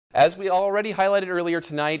As we already highlighted earlier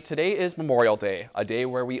tonight, today is Memorial Day, a day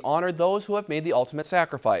where we honor those who have made the ultimate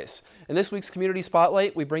sacrifice. In this week's Community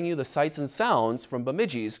Spotlight, we bring you the sights and sounds from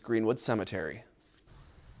Bemidji's Greenwood Cemetery.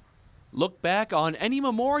 Look back on any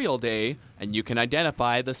Memorial Day and you can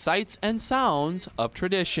identify the sights and sounds of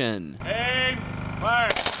tradition. Aim, fire.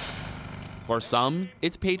 For some,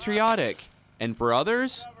 it's patriotic, and for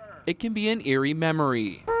others, it can be an eerie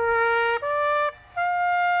memory.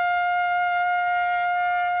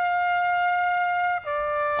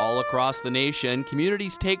 All across the nation,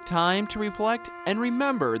 communities take time to reflect and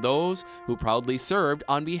remember those who proudly served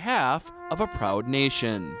on behalf of a proud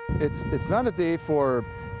nation. It's not a day for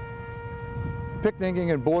picnicking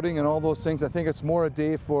and boating and all those things. I think it's more a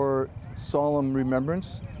day for solemn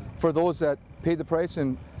remembrance for those that paid the price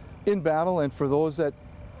in battle and for those that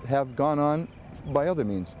have gone on by other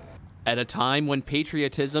means. At a time when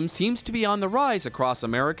patriotism seems to be on the rise across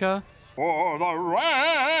America, For the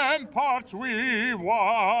ramparts we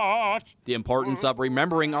watch. the importance of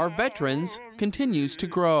remembering our veterans continues to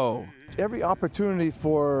grow. Every opportunity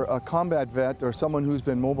for a combat vet or someone who's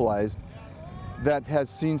been mobilized that has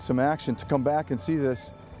seen some action to come back and see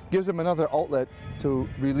this gives them another outlet to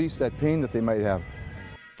release that pain that they might have.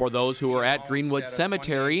 For those who were at Greenwood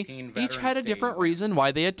Cemetery, each had a different reason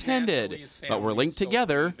why they attended, but were linked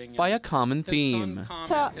together by a common theme.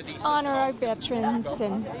 To honor our veterans,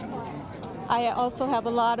 and I also have a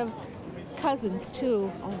lot of cousins too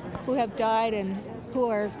who have died and who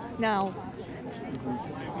are now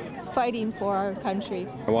fighting for our country.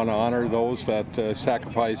 I want to honor those that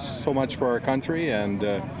sacrificed so much for our country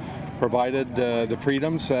and provided the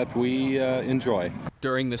freedoms that we enjoy.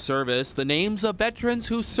 During the service, the names of veterans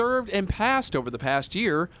who served and passed over the past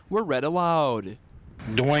year were read aloud.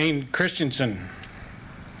 Dwayne Christensen,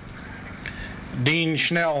 Dean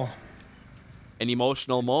Schnell. An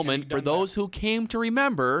emotional moment for those who came to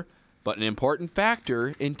remember, but an important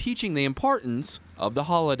factor in teaching the importance of the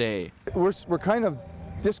holiday. We're kind of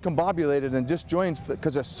discombobulated and disjoined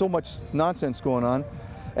because there's so much nonsense going on,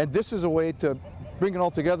 and this is a way to bring it all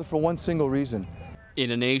together for one single reason. In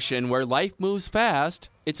a nation where life moves fast,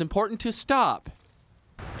 it's important to stop,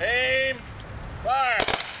 Aim, fire.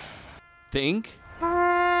 think,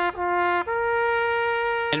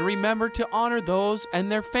 and remember to honor those and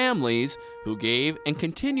their families who gave and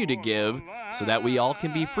continue to give so that we all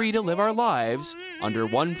can be free to live our lives under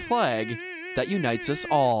one flag that unites us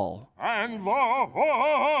all. And the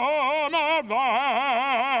home of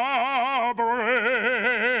the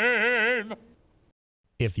brave.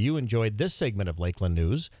 If you enjoyed this segment of Lakeland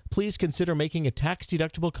News, please consider making a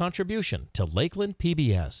tax-deductible contribution to Lakeland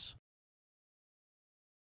PBS.